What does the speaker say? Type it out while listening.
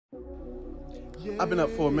I've been up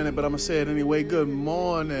for a minute, but I'm going to say it anyway. Good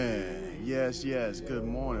morning. Yes, good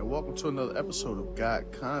morning. Welcome to another episode of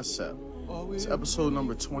God Concept. It's episode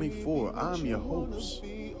number 24. I'm your host,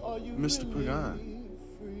 Mr. Pagan.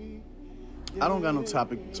 I don't got no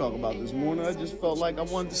topic to talk about this morning. I just felt like I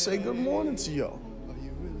wanted to say good morning to y'all.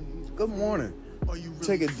 Good morning.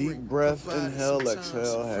 Take a deep breath, inhale,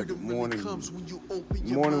 exhale, have good morning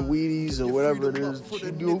Wheaties or whatever it is that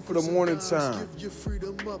you do for the morning time.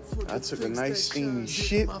 I took a nice steamy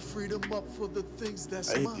shit. I hit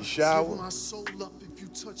the shower.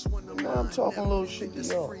 Now I'm talking a little shit to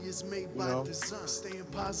y'all. You know,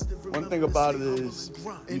 one thing about it is,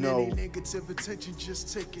 you know,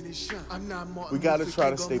 we got to try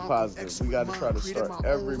to stay positive. We got to try to start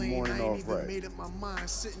every morning off right.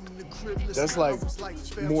 That's like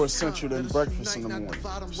more essential than breakfast in the morning.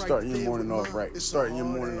 Starting your morning off right. Starting your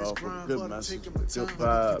morning off with a good message, with a good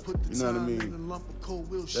vibe. You know what I mean?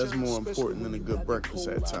 That's more important than a good breakfast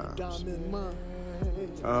at times.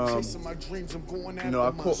 You know,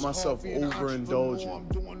 I caught myself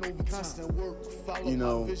overindulging. You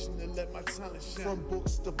know,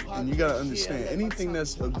 and you gotta understand, anything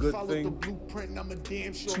that's a good thing,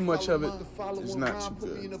 too much of it is not too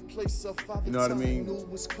good. You know what I mean?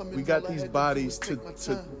 We got these bodies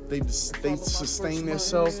they sustain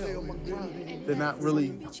themselves. They're not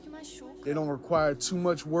really, they don't require too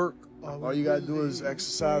much work. All you gotta do is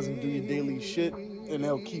exercise and do your daily shit, and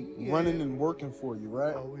they'll keep running and working for you,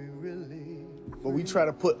 right? But we try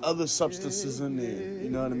to put other substances in there, you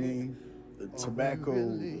know what I mean? The tobacco,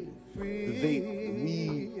 the vape, the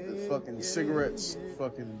weed, the fucking cigarettes, the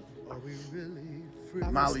fucking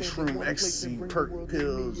Molly, shroom, ecstasy, perk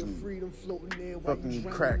pills, and fucking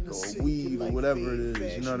crack or weed or whatever it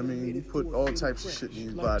is, you know what I mean? We put all types of shit in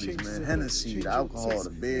these bodies, man. Hennessy, the alcohol, the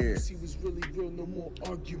beer.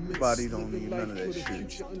 Your body don't need none of that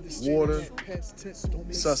shit. Water,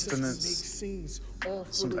 sustenance,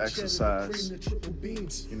 some exercise.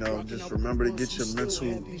 You know, just remember to get your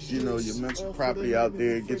mental, your mental property out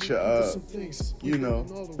there. Get your, your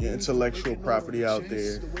intellectual property out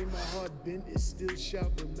there.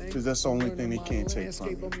 Because that's the only thing they can't take from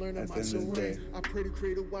you at the end of the day.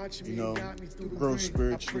 You know, grow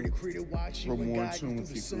spiritually, grow more in tune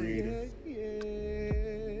with your creator.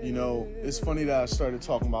 You know, it's funny that I started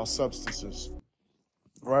talking about substances,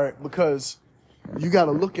 right? Because you got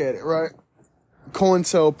to look at it, right?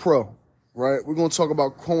 COINTELPRO, right? We're going to talk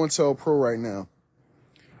about COINTELPRO right now.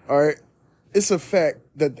 All right? It's a fact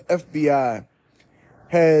that the FBI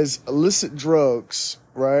has illicit drugs,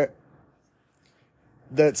 right?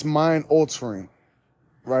 That's mind altering,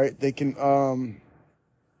 right? They can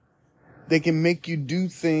make you do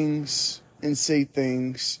things and say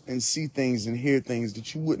things and see things and hear things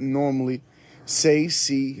that you wouldn't normally say,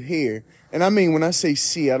 see, hear. And I mean, when I say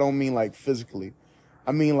see, I don't mean like physically.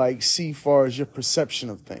 I mean like see far as your perception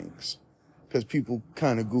of things. Because people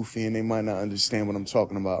kind of goofy and they might not understand what I'm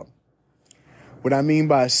talking about. What I mean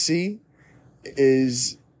by see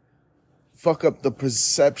is fuck up the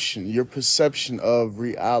perception, your perception of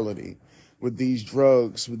reality with these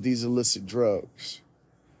drugs, with these illicit drugs.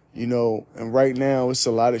 You know, and right now it's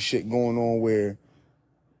a lot of shit going on where,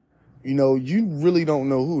 you know, you really don't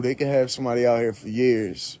know who. They could have somebody out here for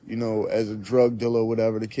years, you know, as a drug dealer,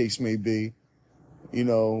 whatever the case may be, you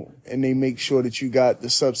know, and they make sure that you got the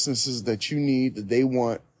substances that you need, that they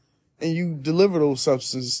want, and you deliver those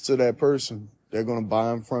substances to that person. They're going to buy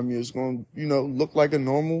them from you. It's going to, you know, look like a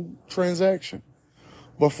normal transaction.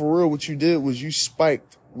 But for real, what you did was you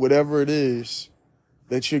spiked whatever it is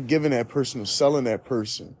that you're giving that person or selling that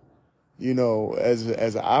person. You know, as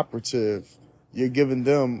an operative, you're giving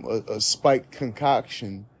them a spiked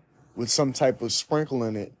concoction with some type of sprinkle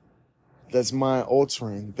in it that's mind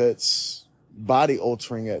altering, that's body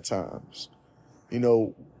altering at times. You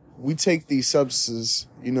know, we take these substances,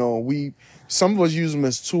 you know, some of us use them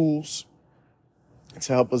as tools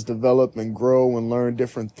to help us develop and grow and learn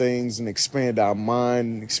different things and expand our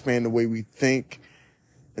mind and expand the way we think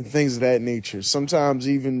and things of that nature. Sometimes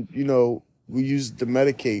even, you know, we use it to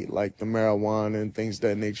medicate, like the marijuana and things of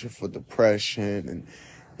that nature, for depression and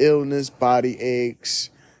illness, body aches,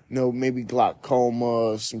 you know, maybe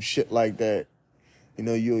glaucoma, some shit like that. You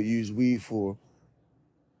know, you'll use weed for.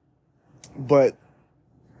 But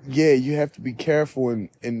yeah, you have to be careful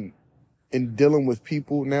in dealing with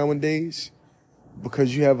people nowadays,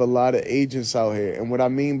 because you have a lot of agents out here. And what I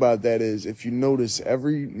mean by that is, if you notice,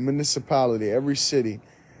 every municipality, every city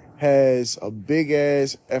has a big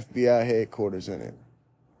ass FBI headquarters in it,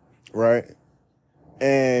 right?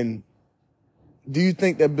 And do you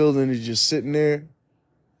think that building is just sitting there?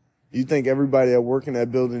 You think everybody that work in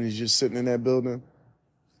that building is just sitting in that building?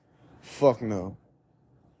 Fuck no.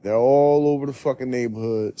 They're all over the fucking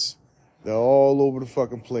neighborhoods. They're all over the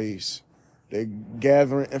fucking place. They're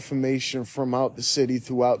gathering information from out the city,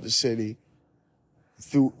 throughout the city,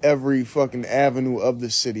 through every fucking avenue of the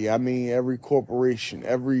city. I mean, every corporation,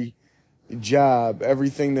 every job,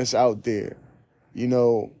 everything that's out there. You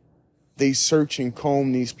know, they search and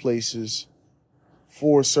comb these places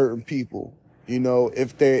for certain people. You know,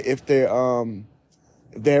 if they're running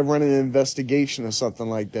an investigation or something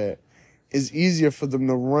like that, it's easier for them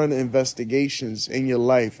to run investigations in your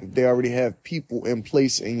life if they already have people in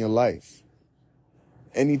place in your life.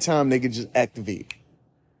 Anytime they could just activate.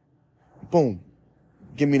 Boom.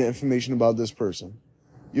 Give me the information about this person.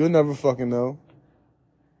 You'll never fucking know.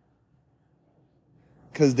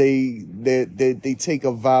 Because they take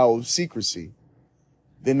a vow of secrecy.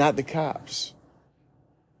 They're not the cops.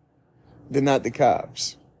 They're not the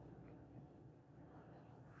cops.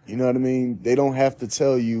 You know what I mean? They don't have to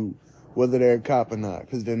tell you whether they're a cop or not,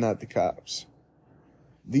 because they're not the cops.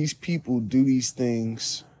 These people do these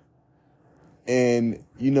things, and,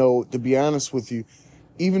 you know, to be honest with you,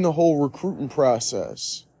 even the whole recruiting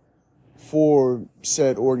process for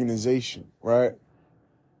said organization, right?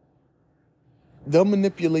 They'll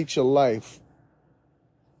manipulate your life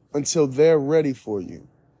until they're ready for you.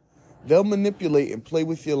 They'll manipulate and play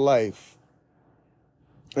with your life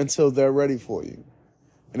until they're ready for you.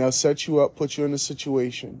 And they'll set you up, put you in a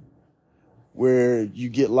situation where you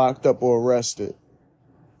get locked up or arrested.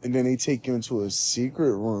 And then they take you into a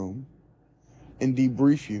secret room and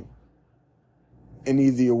debrief you. And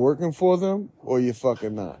either you're working for them or you're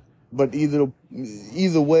fucking not. But either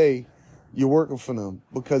way, you're working for them,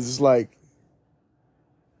 because it's like,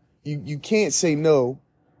 you can't say no.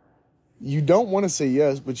 You don't want to say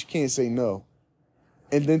yes, but you can't say no.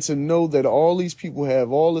 And then to know that all these people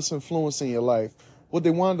have all this influence in your life, what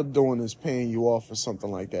they wind up doing is paying you off for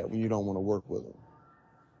something like that when you don't want to work with them.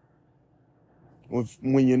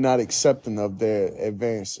 When you're not accepting of their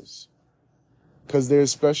advances. Because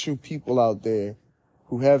there's special people out there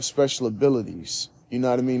who have special abilities. You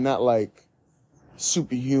know what I mean? Not like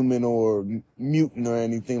superhuman or mutant or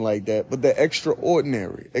anything like that, but they're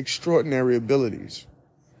extraordinary abilities.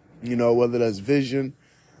 You know, whether that's vision,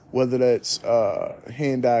 whether that's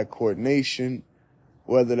hand-eye coordination,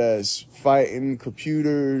 whether that's fighting,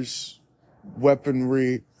 computers,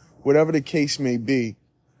 weaponry, whatever the case may be.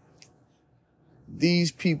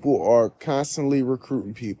 These people are constantly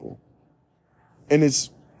recruiting people. And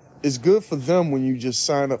it's good for them when you just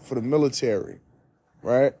sign up for the military,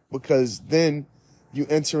 right? Because then you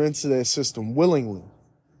enter into their system willingly,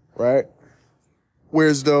 right?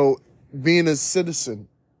 Whereas though being a citizen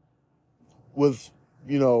with,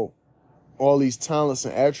 you know, all these talents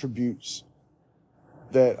and attributes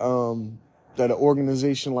that an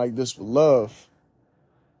organization like this would love,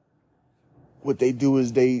 what they do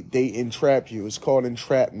is they entrap you. It's called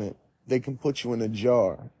entrapment. They can put you in a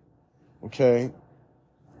jar, okay?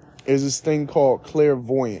 There's this thing called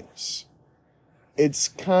clairvoyance. It's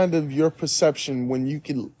kind of your perception when you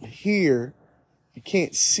can hear, you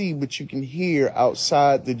can't see, but you can hear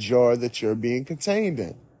outside the jar that you're being contained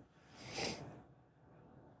in.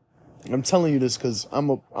 I'm telling you this because I'm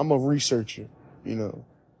a researcher, you know.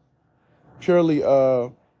 Purely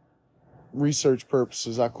research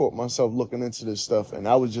purposes, I caught myself looking into this stuff, and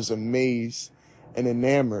I was just amazed and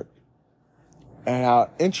enamored at how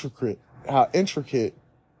intricate,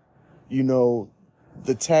 you know,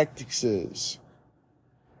 the tactics is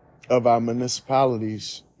of our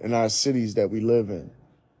municipalities and our cities that we live in.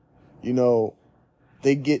 You know,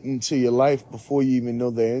 they get into your life before you even know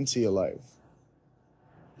they're into your life.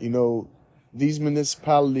 You know, these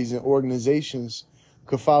municipalities and organizations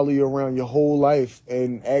could follow you around your whole life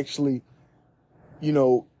and actually, you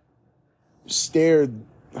know, steer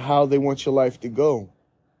how they want your life to go.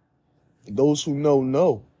 Those who know,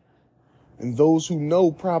 know. And those who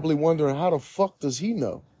know probably wondering, how the fuck does he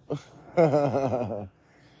know?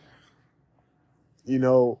 You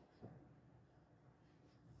know,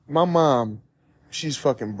 my mom, she's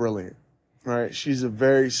fucking brilliant, right? She's a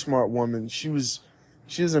very smart woman. She was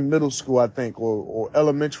in middle school, I think, or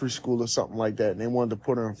elementary school or something like that, and they wanted to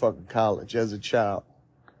put her in fucking college as a child.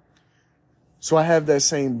 So I have that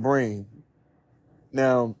same brain.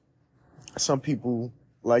 Now, some people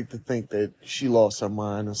like to think that she lost her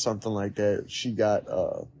mind or something like that. She got,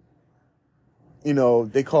 you know,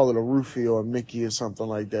 they call it a roofie or a Mickey or something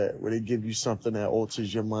like that, where they give you something that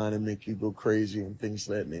alters your mind and make you go crazy and things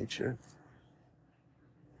of that nature.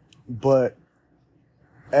 But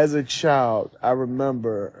as a child, I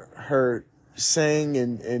remember her saying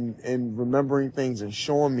and remembering things and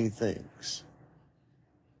showing me things.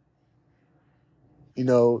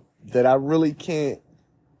 that I really can't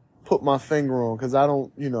put my finger on, because I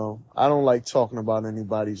don't like talking about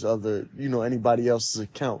anybody else's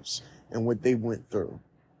accounts and what they went through.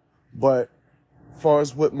 But as far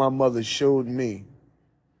as what my mother showed me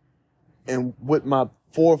and what my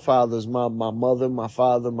forefathers, my mother, my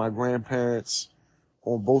father, my grandparents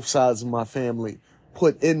on both sides of my family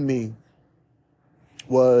put in me,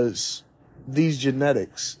 was these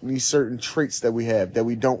genetics, these certain traits that we have that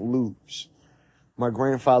we don't lose. My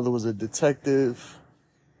grandfather was a detective.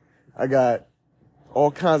 I got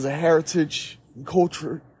all kinds of heritage and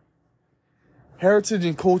culture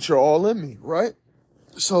all in me, right?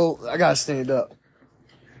 So I gotta stand up.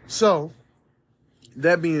 So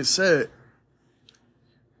that being said,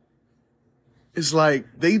 it's like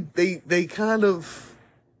they kind of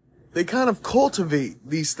cultivate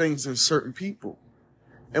these things in certain people.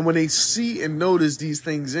 And when they see and notice these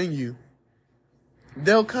things in you,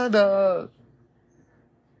 they'll kind of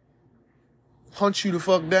hunt you the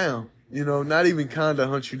fuck down. Not even kind of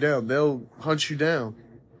hunt you down. They'll hunt you down.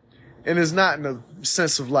 And it's not in a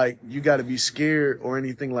sense of like you got to be scared or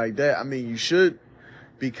anything like that. I mean, you should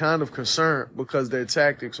be kind of concerned, because their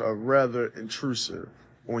tactics are rather intrusive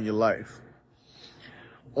on your life.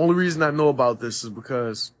 Only reason I know about this is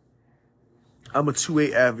because I'm a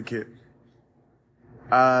 2-8 advocate.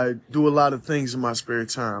 I do a lot of things in my spare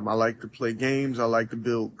time. I like to play games. I like to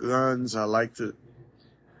build guns. I like to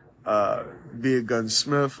be a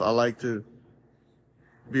gunsmith. I like to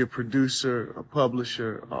be a producer, a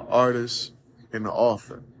publisher, an artist, and an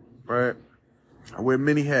author, right? I wear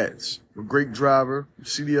many hats. I'm a great driver,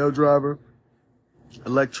 CDL driver,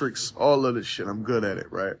 electrics, all of this shit. I'm good at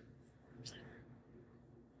it, right?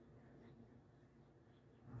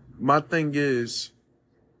 My thing is,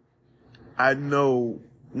 I know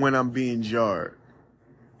when I'm being jarred.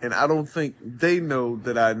 And I don't think they know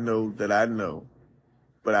that I know that I know,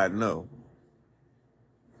 but I know.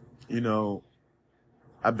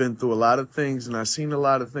 I've been through a lot of things and I've seen a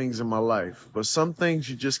lot of things in my life, but some things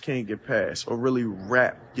you just can't get past or really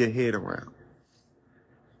wrap your head around.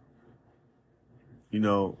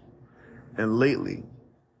 And lately,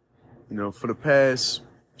 for the past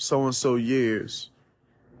so-and-so years,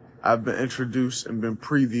 I've been introduced and been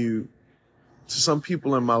previewed to some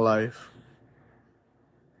people in my life.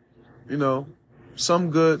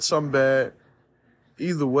 Some good, some bad.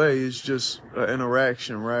 Either way, it's just an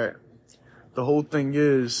interaction, right? The whole thing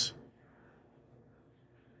is,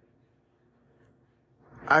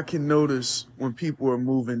 I can notice when people are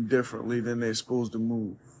moving differently than they're supposed to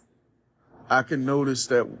move. I can notice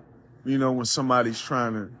that, when somebody's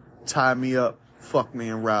trying to tie me up, fuck me,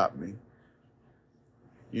 and rob me.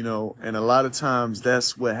 And a lot of times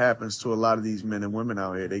that's what happens to a lot of these men and women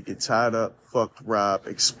out here. They get tied up, fucked, robbed,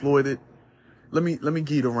 exploited. Let me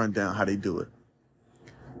give you the rundown how they do it.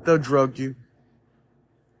 They'll drug you.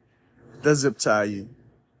 They'll zip tie you.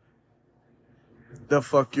 They'll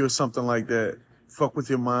fuck you or something like that. Fuck with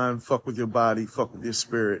your mind, fuck with your body, fuck with your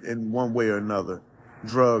spirit in one way or another.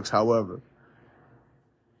 Drugs, however.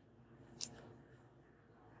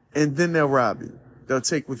 And then they'll rob you. They'll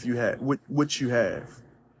take what you have.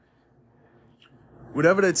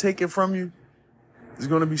 Whatever they're taking from you is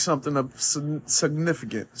going to be something of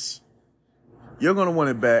significance. You're going to want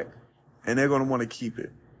it back, and they're going to want to keep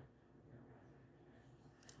it.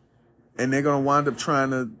 And they're going to wind up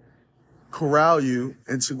trying to corral you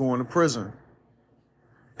into going to prison.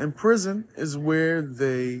 And prison is where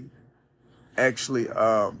they actually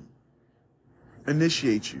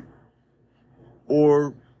initiate you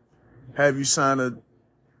or have you sign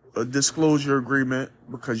a disclosure agreement,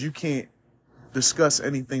 because you can't discuss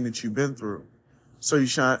anything that you've been through. So you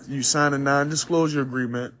sign a non-disclosure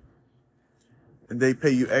agreement, and they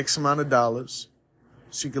pay you X amount of dollars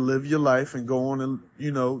so you can live your life and go on and,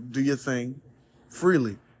 do your thing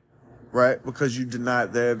freely, right? Because you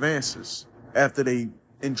denied their advances after they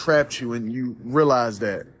entrapped you and you realize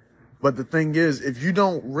that. But the thing is, if you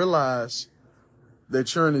don't realize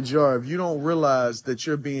that you're in a jar, if you don't realize that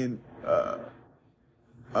you're being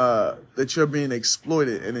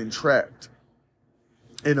exploited and entrapped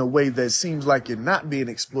in a way that seems like you're not being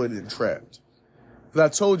exploited and trapped. But I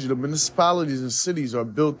told you, the municipalities and cities are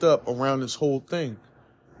built up around this whole thing.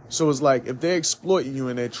 So it's like, if they're exploiting you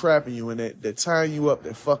and they're trapping you and they're tying you up,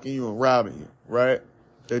 they're fucking you and robbing you, right?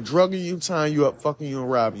 They're drugging you, tying you up, fucking you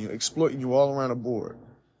and robbing you, exploiting you all around the board,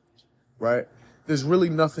 right? There's really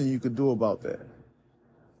nothing you could do about that.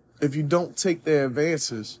 If you don't take their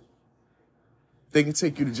advances, they can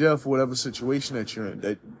take you to jail for whatever situation that you're in,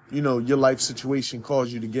 that, your life situation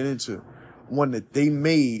caused you to get into, one that they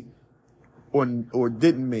made or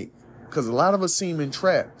didn't make. Because a lot of us seem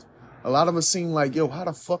entrapped. A lot of us seem like, yo, how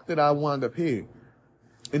the fuck did I wind up here?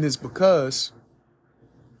 And it's because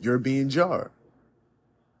you're being jarred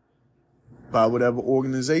by whatever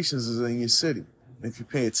organizations is in your city. And if you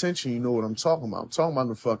pay attention, you know what I'm talking about. I'm talking about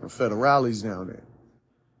the fucking federales down there.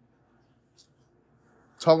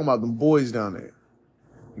 Talking about them boys down there.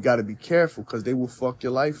 You got to be careful because they will fuck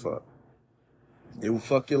your life up. They will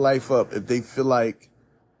fuck your life up if they feel like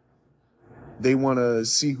they want to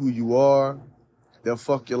see who you are. They'll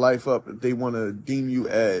fuck your life up if they want to deem you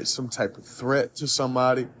as some type of threat to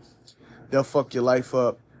somebody. They'll fuck your life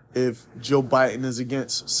up if Joe Biden is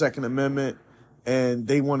against Second Amendment and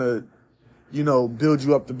they want to, you know, build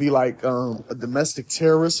you up to be like a domestic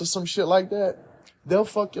terrorist or some shit like that. They'll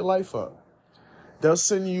fuck your life up. They'll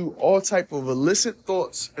send you all type of illicit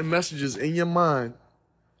thoughts and messages in your mind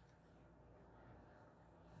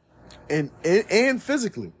and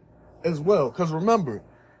physically as well. Because remember,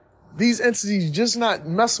 these entities just not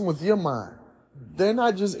messing with your mind. They're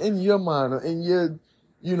not just in your mind or in your,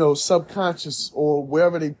 you know, subconscious or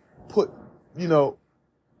wherever they put, you know,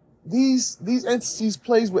 these entities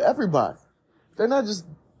plays with everybody. They're not just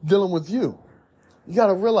dealing with you. You got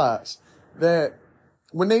to realize that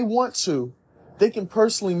when they want to, they can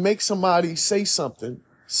personally make somebody say something.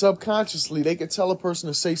 Subconsciously, they can tell a person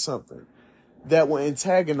to say something that will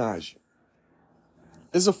antagonize you.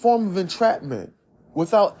 It's a form of entrapment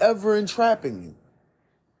without ever entrapping you.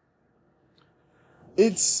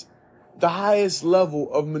 It's the highest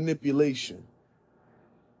level of manipulation.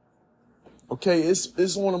 Okay,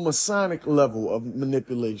 it's on a Masonic level of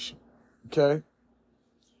manipulation. Okay?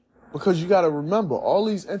 Because you got to remember, all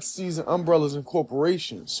these entities and umbrellas and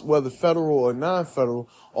corporations, whether federal or non-federal,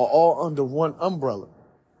 are all under one umbrella.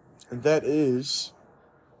 And that is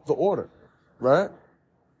the order, right?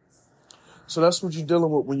 So that's what you're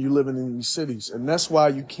dealing with when you're living in these cities. And that's why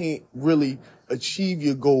you can't really achieve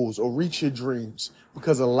your goals or reach your dreams.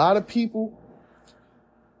 Because a lot of people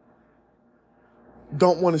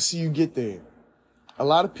don't want to see you get there. A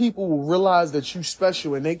lot of people will realize that you're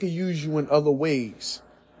special and they can use you in other ways.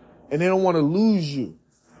 And they don't want to lose you.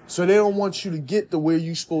 So they don't want you to get to where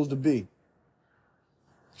you're supposed to be.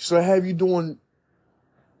 So they have you doing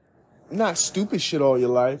not stupid shit all your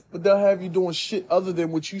life, but they'll have you doing shit other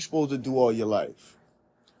than what you're supposed to do all your life.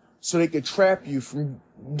 So they can trap you from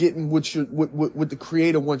getting what the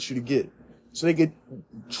creator wants you to get. So they can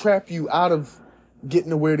trap you out of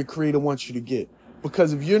getting to where the creator wants you to get.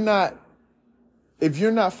 Because if you're not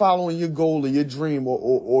following your goal or your dream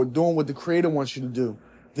or doing what the creator wants you to do,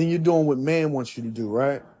 then you're doing what man wants you to do,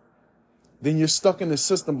 right? Then you're stuck in the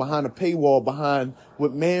system behind a paywall behind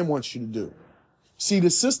what man wants you to do. See, the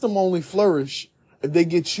system only flourish if they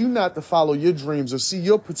get you not to follow your dreams or see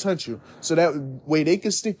your potential. So that way they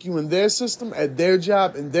can stick you in their system, at their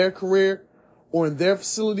job, in their career, or in their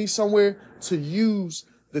facility somewhere to use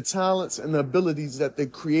the talents and the abilities that the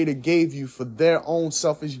creator gave you for their own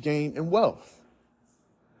selfish gain and wealth.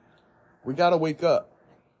 We got to wake up.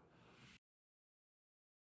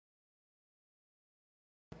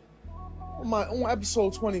 On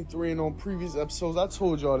episode 23 and on previous episodes, I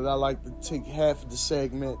told y'all that I like to take half of the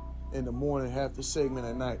segment in the morning, half the segment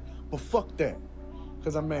at night. But fuck that,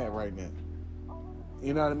 because I'm mad right now.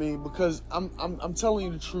 You know what I mean? Because I'm telling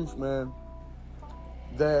you the truth, man.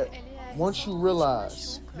 That once you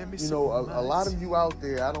realize, you know, a lot of you out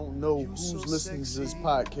there, I don't know who's listening to this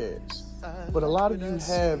podcast, but a lot of you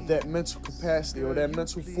have that mental capacity or that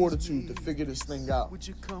mental fortitude to figure this thing out.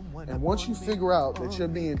 And once you figure out that you're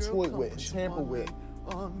being toyed with and tampered with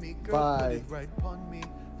by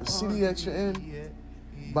the city that you're in,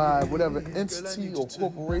 by whatever entity or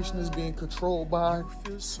corporation is being controlled by,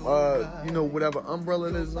 you know, whatever umbrella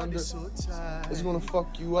it is under, it's going to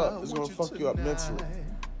fuck you up. It's going to fuck you up mentally.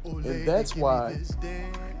 And that's why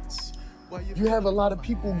you have a lot of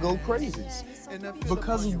people go crazy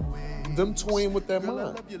because of them toying with their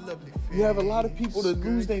mind. You have a lot of people that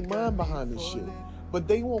lose their mind behind this shit, but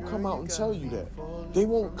they won't come out and tell you that. They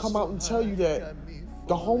won't come out and tell you that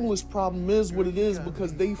the homeless problem is what it is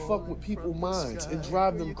because they fuck with people's minds and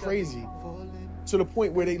drive them crazy to the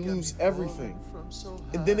point where they lose everything.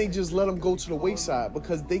 And then they just let them go to the wayside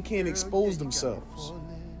because they can't expose themselves.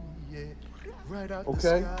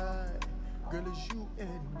 Okay?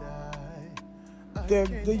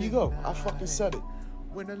 There you go. I fucking said it.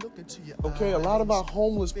 Okay, a lot of our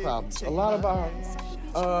homeless problems, a lot of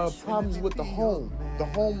our problems with the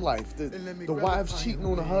home life, the wives cheating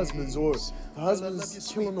on the husbands or the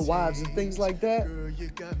husbands killing the wives and things like that,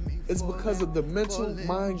 it's because of the mental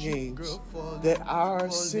mind games that our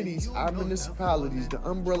cities, our municipalities, the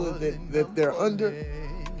umbrella that they're under,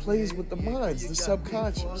 plays with the minds, the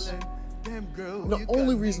subconscious. And the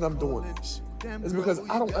only reason I'm doing this is because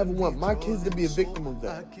I don't ever want my kids to be a victim of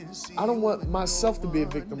that. I don't want myself to be a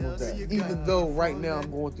victim of that, even though right now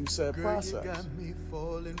I'm going through said process.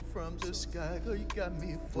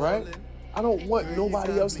 Right? I don't want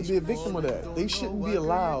nobody else to be a victim of that. They shouldn't be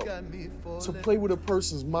allowed to play with a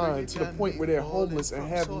person's mind to the point where they're homeless and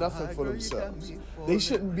have nothing for themselves. They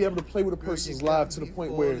shouldn't be able to play with a person's life to the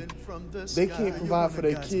point where they can't provide for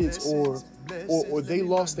their kids or they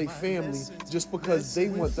lost their family just because they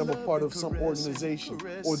want them a part of some organization.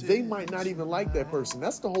 Or they might not even like that person.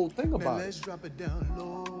 That's the whole thing about it.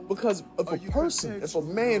 Because if a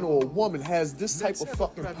man or a woman has this type of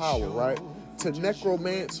fucking power, right, to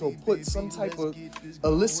necromance or put some type of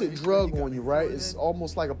illicit drug on you, right, it's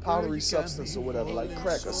almost like a powdery substance or whatever, like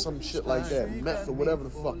crack or some shit like that, meth or whatever the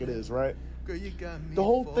fuck it is, right? The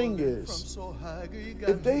whole thing is,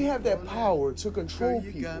 if they have that power to control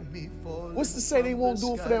people, what's to say they won't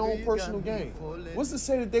do it for their own personal gain? What's to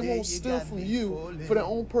say that they won't steal from you for their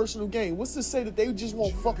own personal gain? What's to say that they just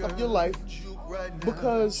won't fuck up your life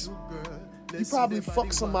because you probably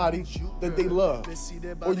fuck somebody that they love,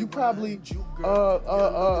 or you probably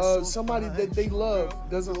somebody that they love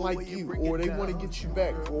doesn't like you, or they want to get you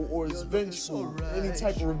back, or is vengeful, any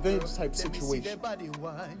type of revenge type situation.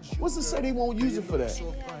 What's to say they won't use it for that?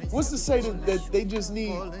 What's to say that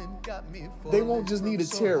they won't just need a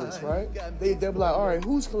terrorist, right? They'll be like, all right,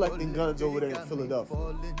 who's collecting guns over there in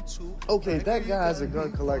Philadelphia? Okay, that guy's a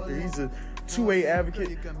gun collector. He's a 2A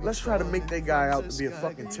advocate. Let's try to make that guy out to be a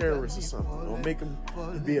fucking terrorist or something, or make him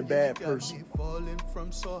to be a bad person.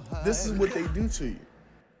 This is what they do to you.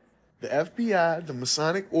 The FBI, the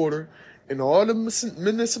Masonic Order, and all the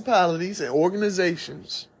municipalities and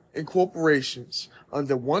organizations and corporations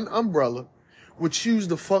under one umbrella would choose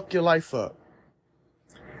to fuck your life up.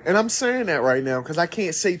 And I'm saying that right now because I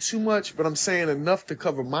can't say too much, but I'm saying enough to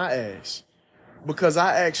cover my ass, because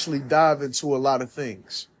I actually dive into a lot of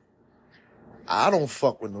things. I don't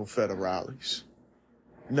fuck with no federales.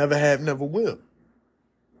 Never have, never will.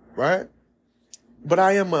 Right? But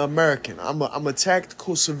I am an American. I'm a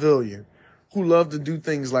tactical civilian who love to do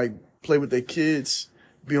things like play with their kids,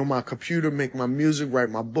 be on my computer, make my music, write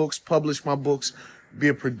my books, publish my books,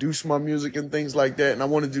 produce my music and things like that. And I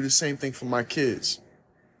want to do the same thing for my kids.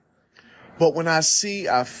 But when I see,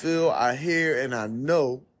 I feel, I hear, and I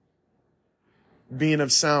know, being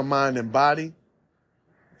of sound mind and body,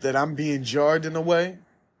 that I'm being jarred in a way,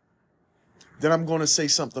 then I'm going to say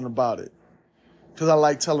something about it. Because I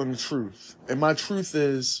like telling the truth. And my truth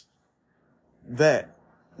is that.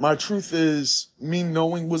 My truth is me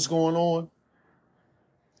knowing what's going on,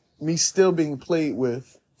 me still being played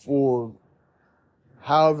with for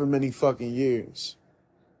however many fucking years.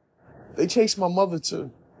 They chased my mother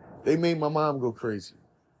too. They made my mom go crazy.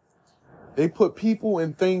 They put people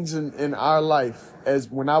and things in our life as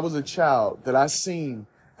when I was a child that I seen,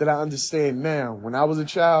 that I understand now, when I was a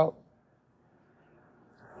child,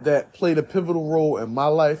 that played a pivotal role in my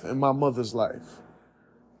life and my mother's life.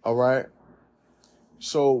 All right?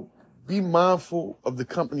 So be mindful of the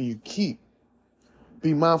company you keep.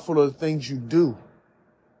 Be mindful of the things you do.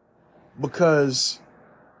 Because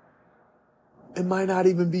it might not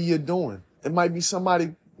even be your doing. It might be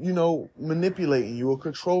somebody, manipulating you or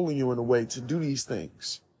controlling you in a way to do these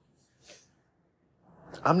things.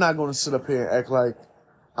 I'm not going to sit up here and act like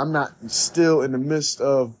I'm not still in the midst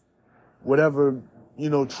of whatever,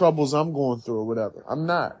 troubles I'm going through or whatever. I'm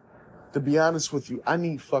not. To be honest with you, I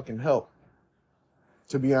need fucking help.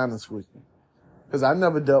 To be honest with you. Because I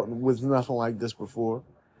never dealt with nothing like this before.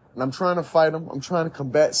 And I'm trying to fight them. I'm trying to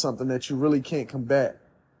combat something that you really can't combat.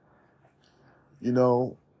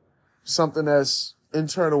 Something that's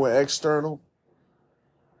internal or external.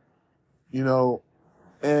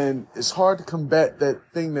 And it's hard to combat that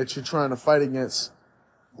thing that you're trying to fight against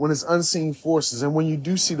when it's unseen forces. And when you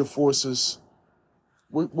do see the forces,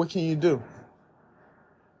 what can you do?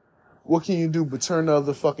 What can you do but turn the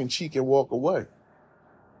other fucking cheek and walk away?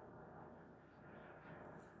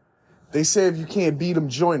 They say if you can't beat them,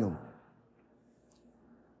 join them.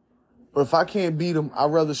 But if I can't beat them,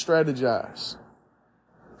 I'd rather strategize.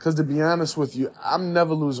 Because to be honest with you, I'm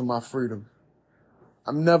never losing my freedom.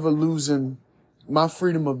 I'm never losing my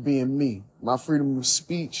freedom of being me, my freedom of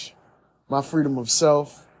speech, my freedom of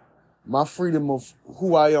self, my freedom of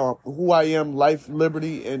who I am, life,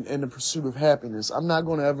 liberty, and the pursuit of happiness. I'm not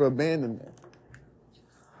going to ever abandon that.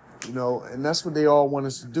 And that's what they all want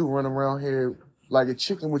us to do, run around here like a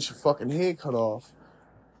chicken with your fucking head cut off.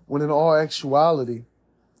 When in all actuality,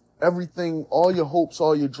 everything, all your hopes,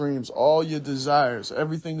 all your dreams, all your desires,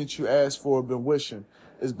 everything that you asked for or been wishing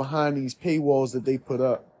is behind these paywalls that they put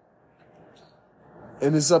up.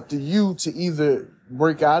 And it's up to you to either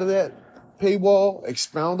break out of that paywall,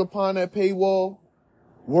 expound upon that paywall,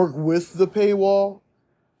 work with the paywall,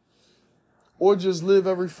 or just live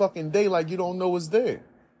every fucking day like you don't know it's there.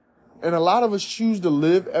 And a lot of us choose to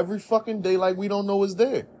live every fucking day like we don't know it's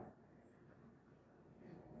there.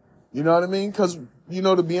 You know what I mean? Because,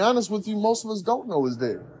 to be honest with you, most of us don't know it's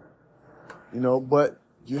there. But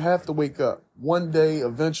you have to wake up. One day,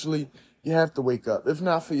 eventually, you have to wake up. If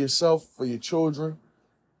not for yourself, for your children.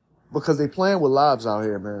 Because they playing with lives out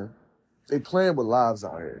here, man. They playing with lives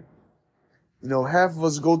out here. Half of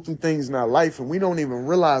us go through things in our life and we don't even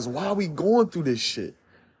realize why we going through this shit.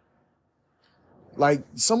 Like,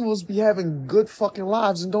 some of us be having good fucking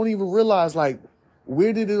lives and don't even realize, like,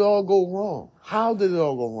 where did it all go wrong? How did it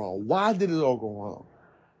all go wrong? Why did it all go wrong?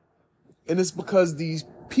 And it's because these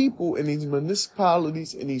people in these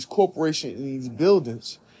municipalities and these corporations and these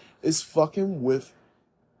buildings is fucking with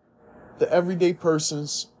the everyday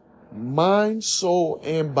person's mind, soul,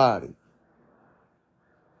 and body.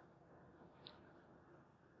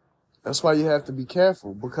 That's why you have to be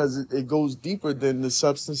careful, because it goes deeper than the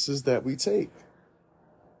substances that we take.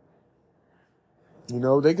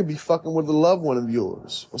 They could be fucking with a loved one of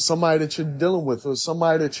yours, or somebody that you're dealing with, or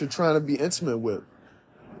somebody that you're trying to be intimate with.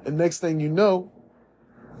 And next thing you know,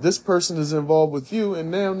 this person is involved with you, and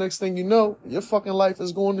now next thing you know, your fucking life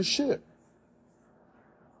is going to shit.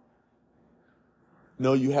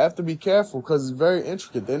 You have to be careful, because it's very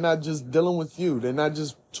intricate. They're not just dealing with you. They're not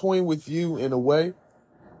just toying with you in a way.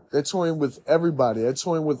 They're toying with everybody. They're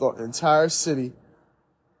toying with the entire city,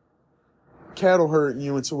 cattle herding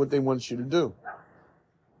you into what they want you to do.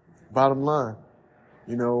 Bottom line.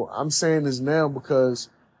 I'm saying this now because,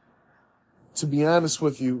 to be honest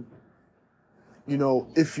with you,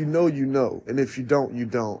 if you know, you know. And if you don't, you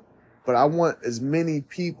don't. But I want as many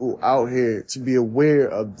people out here to be aware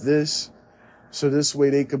of this, so this way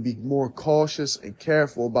they could be more cautious and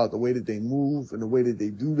careful about the way that they move and the way that they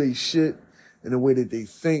do their shit and the way that they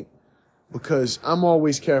think. Because I'm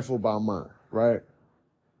always careful about mine, right?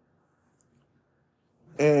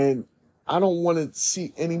 And I don't want to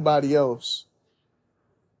see anybody else,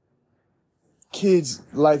 kids'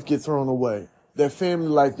 life get thrown away, their family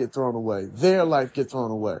life get thrown away, their life get thrown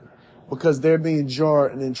away, because they're being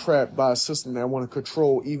jarred and entrapped by a system that want to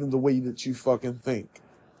control even the way that you fucking think.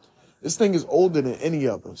 This thing is older than any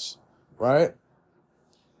of us, right?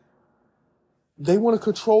 They want to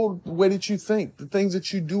control the way that you think, the things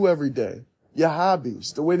that you do every day, your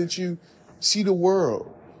hobbies, the way that you see the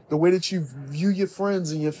world, the way that you view your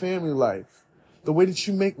friends and your family life, the way that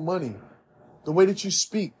you make money, the way that you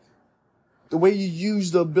speak, the way you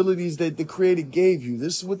use the abilities that the Creator gave you.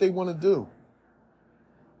 This is what they want to do.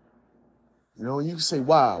 And you can say,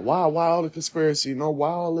 why all the conspiracy? Why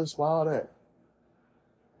all this, why all that?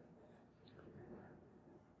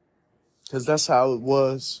 Because that's how it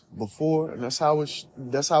was before, and that's how it's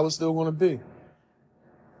still going to be.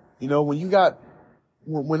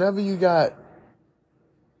 Whenever you got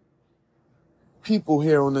people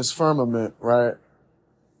here on this firmament, right,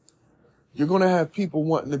 you're going to have people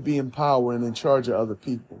wanting to be in power and in charge of other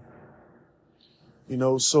people.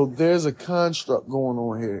 So there's a construct going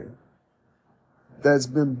on here that's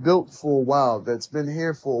been built for a while, that's been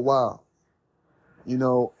here for a while,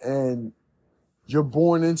 and you're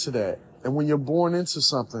born into that. And when you're born into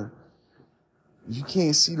something, you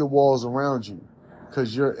can't see the walls around you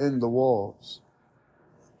because you're in the walls,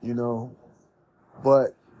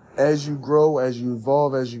 But as you grow, as you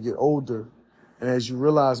evolve, as you get older, and as you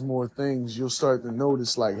realize more things, you'll start to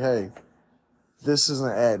notice, like, hey, this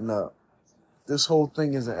isn't adding up. This whole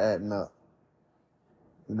thing isn't adding up,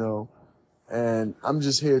 And I'm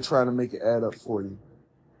just here trying to make it add up for you.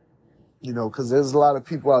 Because there's a lot of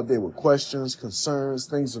people out there with questions, concerns,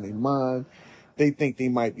 things on their mind. They think they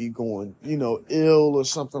might be going, ill or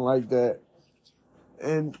something like that.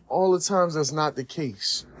 And all the times that's not the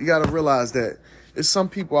case. You got to realize that there's some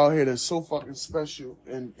people out here that's so fucking special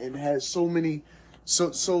and has so many,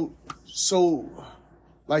 so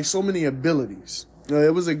many abilities.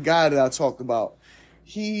 There was a guy that I talked about.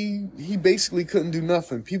 He basically couldn't do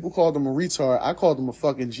nothing. People called him a retard. I called him a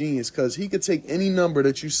fucking genius, because he could take any number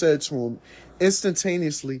that you said to him,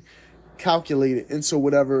 instantaneously calculate it into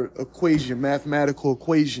whatever equation, mathematical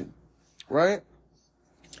equation, right?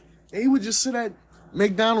 And he would just sit at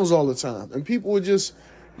McDonald's all the time, and people would just,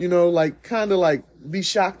 kind of be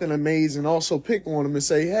shocked and amazed, and also pick on him and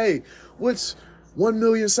say, hey, what's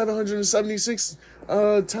 1,776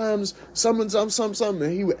 times something,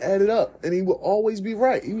 and he would add it up, and he would always be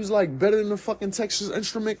right. He was better than the fucking Texas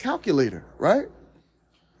Instrument calculator, right?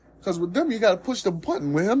 Because with them, you got to push the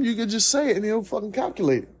button. With him, you could just say it and he'll fucking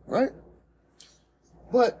calculate it, right?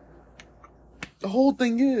 But the whole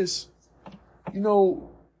thing is, you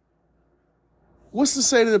know, what's to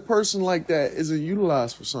say that a person like that isn't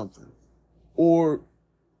utilized for something? Or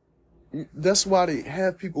that's why they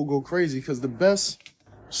have people go crazy, because the best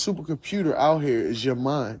supercomputer out here is your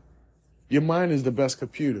mind. Your mind is the best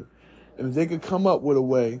computer. And if they could come up with a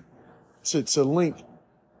way to link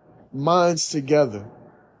minds together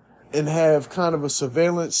and have kind of a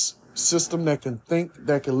surveillance system that can think,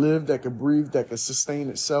 that can live, that can breathe, that can sustain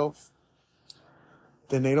itself,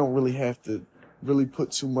 then they don't really have to really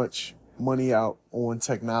put too much money out on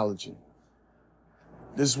technology.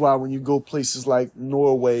 This is why when you go places like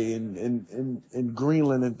Norway and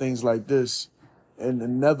Greenland and things like this, and the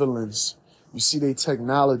Netherlands, you see their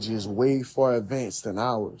technology is way far advanced than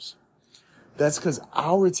ours. That's because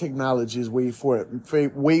our technology is way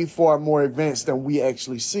far more advanced than we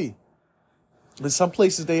actually see. In some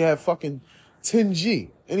places, they have fucking 10G.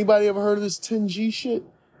 Anybody ever heard of this 10G shit?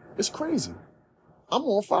 It's crazy. I'm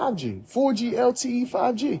on 5G, 4G, LTE,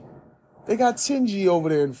 5G. They got 10G over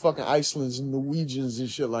there in fucking Iceland and Norwegians and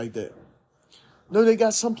shit like that. No, they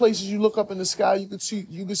got some places you look up in the sky, you could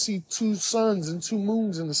see 2 suns and 2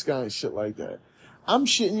 moons in the sky and shit like that. I'm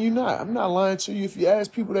shitting you not. I'm not lying to you. If you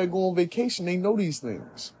ask people that go on vacation, they know these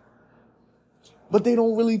things. But they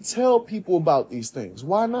don't really tell people about these things.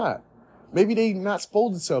 Why not? Maybe they not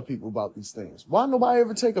supposed to tell people about these things. Why nobody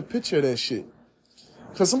ever take a picture of that shit?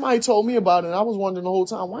 Because somebody told me about it and I was wondering the whole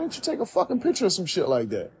time, why didn't you take a fucking picture of some shit like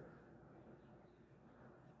that?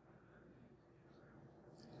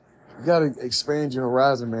 You gotta expand your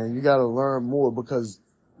horizon, man. You gotta learn more, because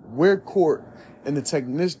we're caught in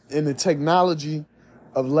the technology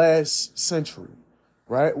of last century,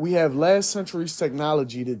 right? We have last century's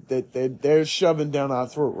technology that they're shoving down our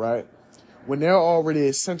throat, right? When they're already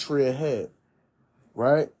a century ahead,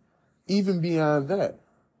 right? Even beyond that.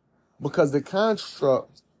 Because the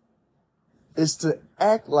construct is to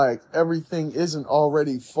act like everything isn't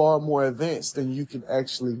already far more advanced than you can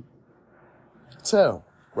actually tell,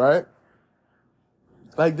 right?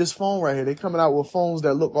 Like this phone right here, they coming out with phones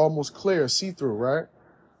that look almost clear, see-through, right?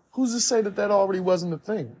 Who's to say that that already wasn't a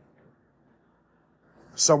thing?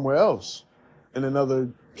 Somewhere else, in another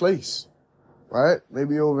place, right?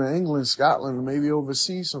 Maybe over in England, Scotland, or maybe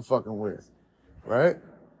overseas some fucking where, right?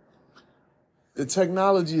 The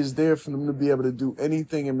technology is there for them to be able to do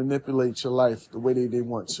anything and manipulate your life the way they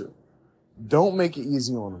want to. Don't make it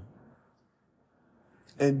easy on them.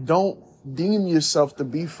 And don't deem yourself to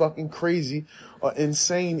be fucking crazy or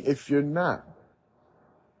insane if you're not.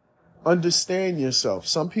 Understand yourself.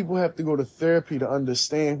 Some people have to go to therapy to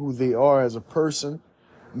understand who they are as a person,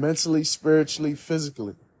 mentally, spiritually,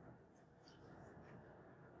 physically.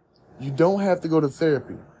 You don't have to go to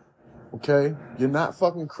therapy, okay? You're not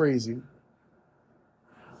fucking crazy.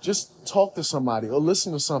 Just talk to somebody or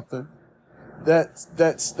listen to something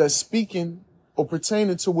that's speaking or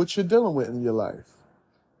pertaining to what you're dealing with in your life.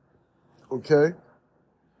 Okay?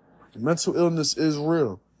 Mental illness is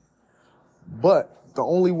real. But the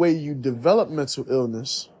only way you develop mental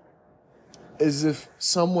illness is if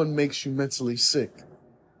someone makes you mentally sick.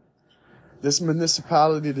 This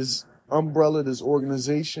municipality, this umbrella, this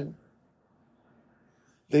organization,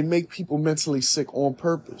 they make people mentally sick on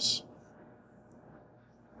purpose.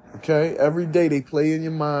 Okay? Every day they play in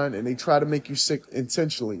your mind and they try to make you sick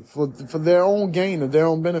intentionally for their own gain or their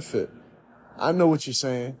own benefit. I know what you're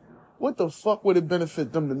saying. What the fuck would it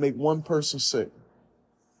benefit them to make one person sick?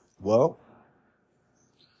 Well,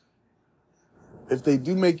 if they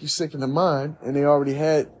do make you sick in the mind, and they already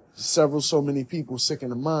had so many people sick in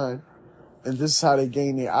the mind, and this is how they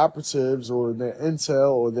gain their operatives or their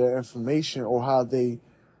intel or their information or how their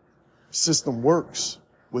system works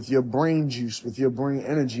with your brain juice, with your brain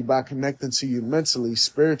energy, by connecting to you mentally,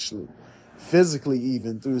 spiritually, physically,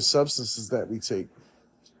 even through the substances that we take,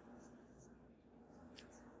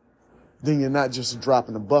 then you're not just a drop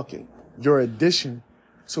in the bucket. You're addition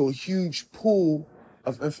to a huge pool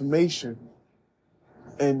of information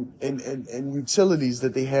and utilities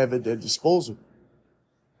that they have at their disposal.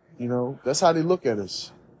 You know, that's how they look at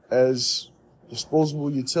us, as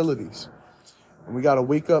disposable utilities. And we got to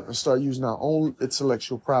wake up and start using our own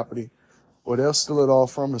intellectual property, or they'll steal it all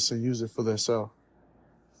from us and use it for themselves.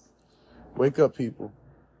 Wake up, people.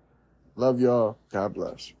 Love y'all. God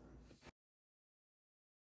bless.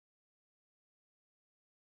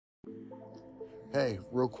 Hey,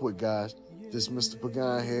 real quick, guys. This is Mr.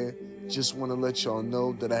 Pagan here. Just want to let y'all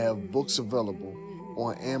know that I have books available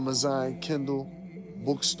on Amazon, Kindle,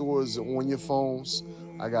 bookstores, on your phones.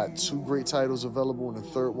 I got 2 great titles available and a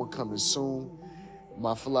 3rd one coming soon.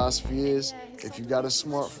 My philosophy is, if you got a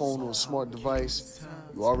smartphone or a smart device,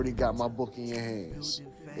 you already got my book in your hands.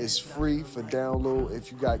 It's free for download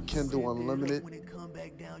if you got Kindle Unlimited,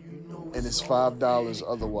 and it's $5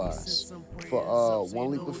 otherwise. For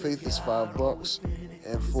One Leap of Faith is $5,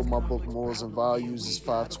 and for my book Morals and Values is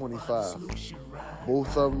 $5.25.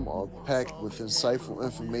 Both of them are packed with insightful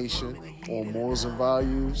information on morals and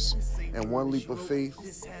values, and One Leap of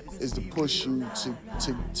Faith is to push you to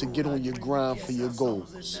get on your grind for your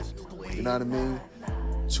goals. You know what I mean?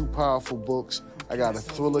 Two powerful books. I got a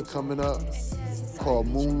thriller coming up called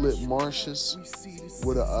Moonlit Marshes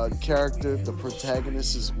with a character. The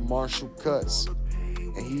protagonist is Marshall Cuts,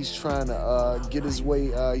 and he's trying to get his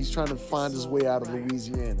way. He's trying to find his way out of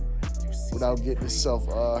Louisiana without getting himself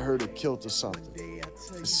hurt or killed or something.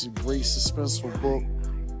 This is a great suspenseful book.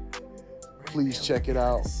 Please check it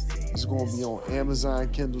out. It's going to be on Amazon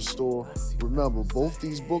Kindle store. Remember, both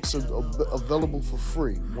these books are available for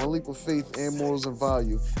free. One Leap of Faith and Morals and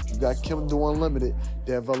Value. You got Kindle Unlimited.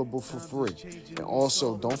 They're available for free. And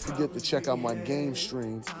also, don't forget to check out my game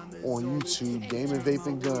stream on YouTube, Game and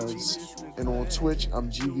Vaping Guns. And on Twitch, I'm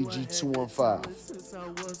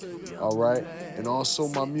GVG215. All right? And also,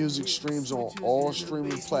 my music streams on all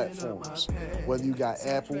streaming platforms. Whether you got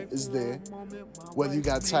Apple, it's there. Whether you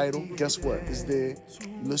got Tidal, guess what? It's there.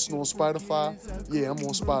 You listen on Spotify? Yeah, I'm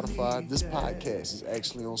on Spotify. This podcast is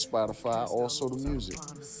actually on Spotify, also the music.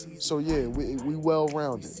 So yeah, we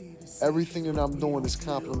well-rounded. Everything that I'm doing is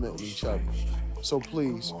complementing each other. So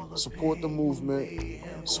please, support the movement,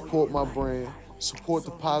 support my brand, support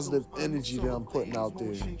the positive energy that I'm putting out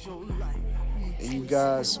there. And you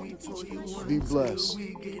guys, be blessed.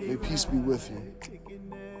 May peace be with you.